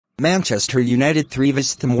Manchester United 3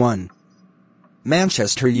 Westham 1.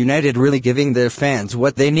 Manchester United really giving their fans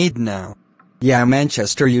what they need now. Yeah,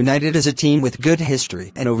 Manchester United is a team with good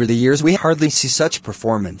history, and over the years we hardly see such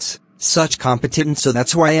performance, such competence, so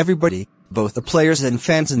that's why everybody, both the players and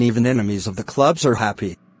fans and even enemies of the clubs, are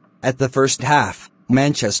happy. At the first half,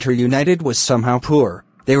 Manchester United was somehow poor.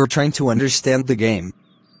 They were trying to understand the game.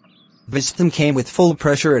 Westham came with full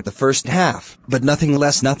pressure at the first half, but nothing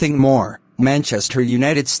less, nothing more. Manchester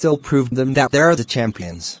United still proved them that they are the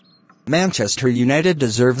champions. Manchester United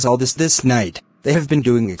deserves all this night. They have been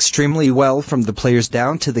doing extremely well from the players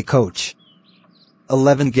down to the coach.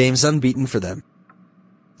 11 games unbeaten for them.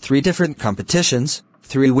 3 different competitions,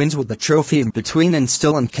 3 wins with a trophy in between, and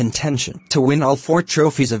still in contention to win all 4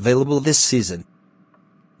 trophies available this season.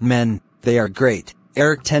 Men, they are great.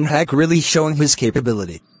 Erik ten Hag really showing his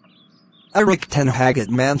capability. Erik ten Hag at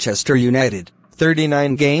Manchester United,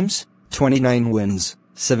 39 games, 29 wins,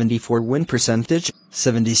 74 win percentage,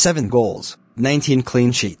 77 goals, 19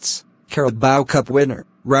 clean sheets, Carabao Cup winner,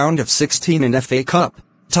 round of 16 in FA Cup,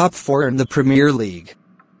 top 4 in the Premier League.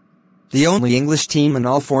 The only English team in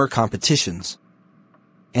all 4 competitions.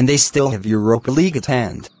 And they still have Europa League at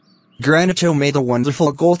hand. Garnacho made a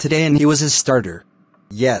wonderful goal today and he was his starter.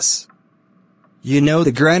 Yes. You know,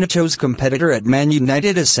 the Garnacho's competitor at Man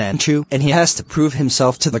United is Sancho, and he has to prove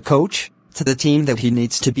himself to the coach, to the team, that he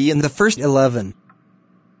needs to be in the first 11.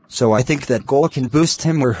 So I think that goal can boost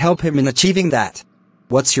him or help him in achieving that.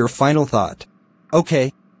 What's your final thought?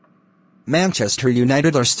 Okay. Manchester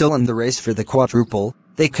United are still in the race for the quadruple,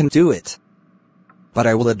 they can do it. But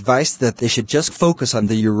I will advise that they should just focus on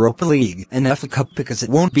the Europa League and FA Cup, because it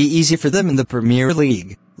won't be easy for them in the Premier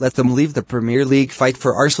League. Let them leave the Premier League fight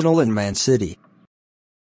for Arsenal and Man City.